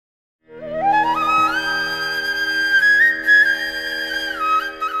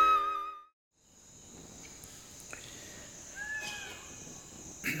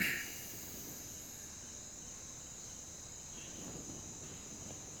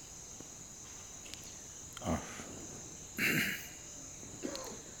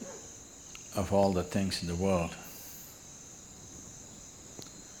of all the things in the world,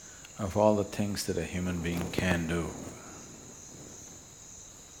 of all the things that a human being can do,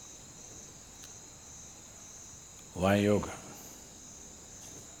 why yoga?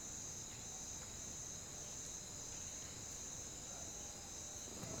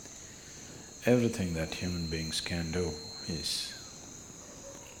 Everything that human beings can do is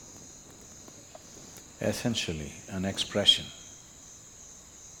essentially an expression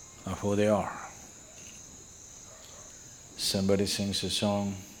of who they are. Somebody sings a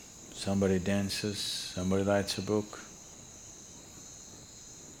song, somebody dances, somebody writes a book,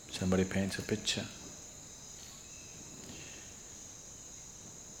 somebody paints a picture.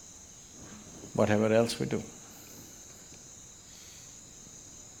 Whatever else we do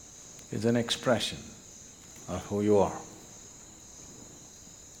is an expression of who you are.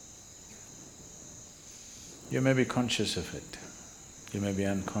 You may be conscious of it, you may be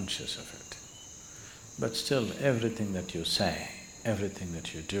unconscious of it, but still everything that you say, everything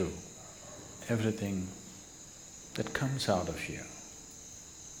that you do, everything that comes out of you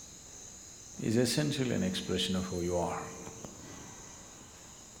is essentially an expression of who you are.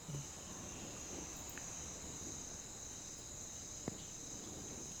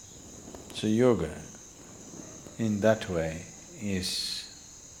 So yoga, in that way, is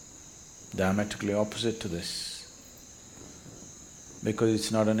diametrically opposite to this, because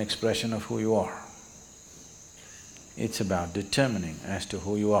it's not an expression of who you are. It's about determining as to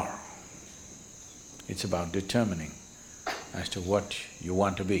who you are. It's about determining as to what you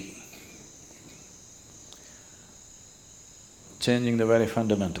want to be. Changing the very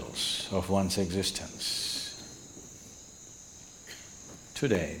fundamentals of one's existence.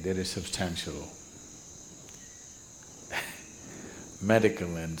 Today, there is substantial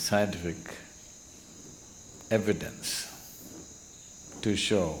medical and scientific evidence to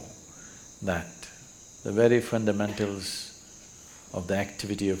show that the very fundamentals of the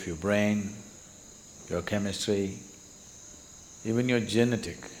activity of your brain, your chemistry, even your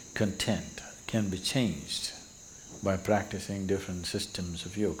genetic content can be changed by practicing different systems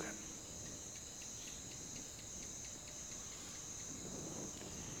of yoga.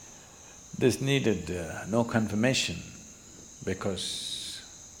 This needed no confirmation because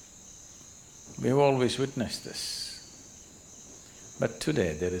we've always witnessed this. But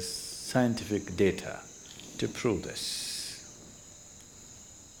today there is scientific data to prove this.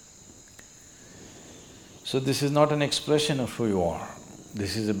 So this is not an expression of who you are,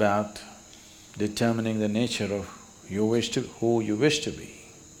 this is about determining the nature of who you wish to be,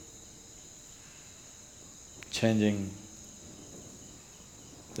 changing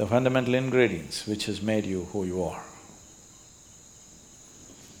the fundamental ingredients which has made you who you are.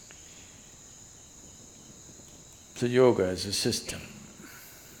 So yoga as a system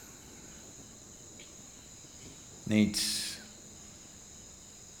needs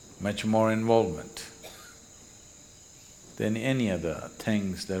much more involvement than any other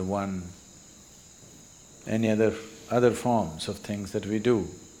things that any other forms of things that we do,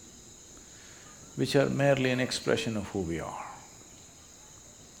 which are merely an expression of who we are.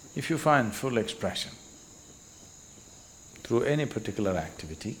 If you find full expression through any particular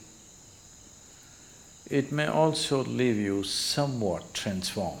activity, it may also leave you somewhat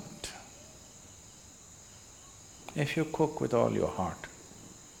transformed. If you cook with all your heart,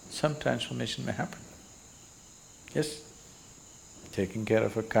 some transformation may happen. Yes, taking care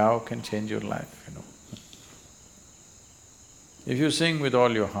of a cow can change your life, you know. If you sing with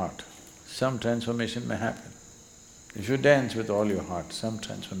all your heart, some transformation may happen. If you dance with all your heart, some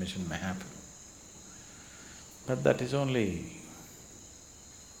transformation may happen. But that is only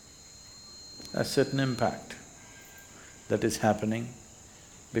a certain impact that is happening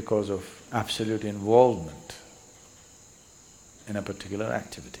because of absolute involvement in a particular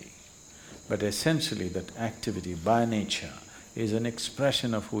activity. But essentially that activity by nature is an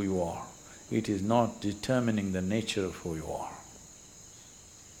expression of who you are. It is not determining the nature of who you are.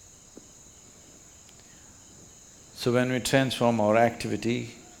 So when we transform our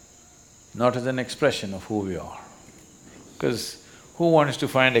activity, not as an expression of who we are, because who wants to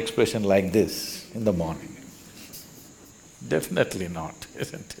find expression like this in the morning? Definitely not,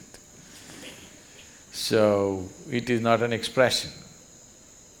 isn't it? So, it is not an expression,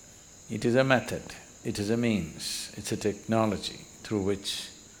 it is a method, it is a means, it's a technology through which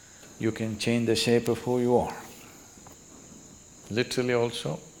you can change the shape of who you are. Literally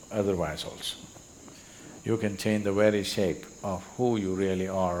also, otherwise also. You can change the very shape of who you really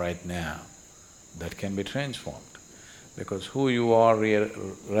are right now, that can be transformed. Because who you are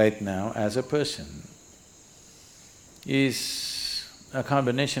right now as a person is a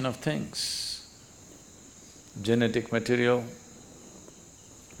combination of things. genetic material,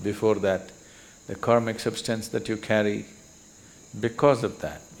 before that, the karmic substance that you carry. Because of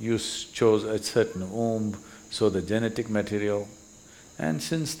that, you chose a certain womb, so the genetic material. And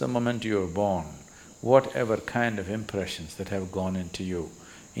since the moment you were born, whatever kind of impressions that have gone into you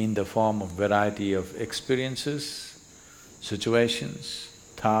in the form of variety of experiences, situations,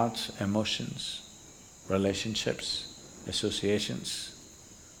 thoughts, emotions, relationships, associations,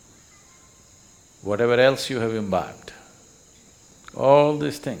 whatever else you have imbibed, all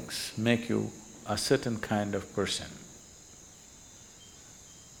these things make you a certain kind of person.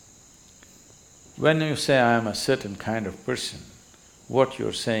 When you say, I am a certain kind of person, what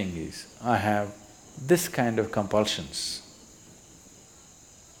you're saying is, I have this kind of compulsions.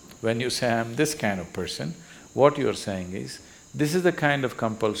 When you say, I am this kind of person, what you're saying is, this is the kind of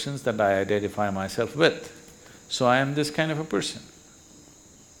compulsions that I identify myself with, so I am this kind of a person.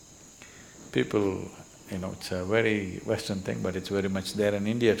 People, it's a very Western thing, but it's very much there in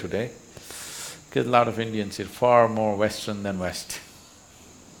India today, because a lot of Indians are far more Western than West.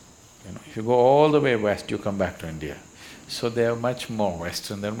 If you go all the way west, you come back to India. So they are much more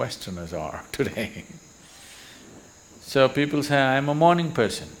Western than Westerners are today. So people say, I'm a morning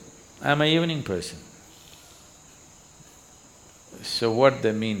person, I'm an evening person. So what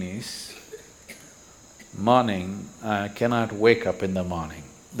they mean is, morning, I cannot wake up in the morning.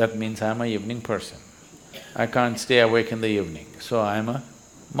 That means I'm an evening person. I can't stay awake in the evening, so I'm a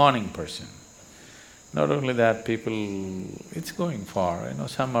morning person. Not only that, people… it's going far,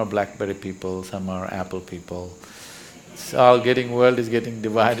 some are BlackBerry people, some are Apple people. It's all world is getting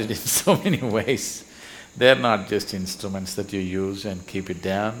divided in so many ways. They're not just instruments that you use and keep it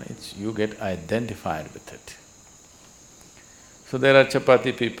down, you get identified with it. So there are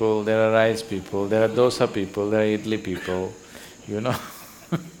chapati people, there are rice people, there are dosa people, there are idli people,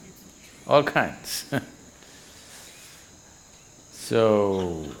 all kinds.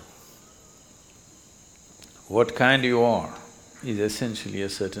 So, what kind you are is essentially a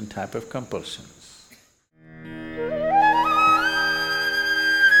certain type of compulsion.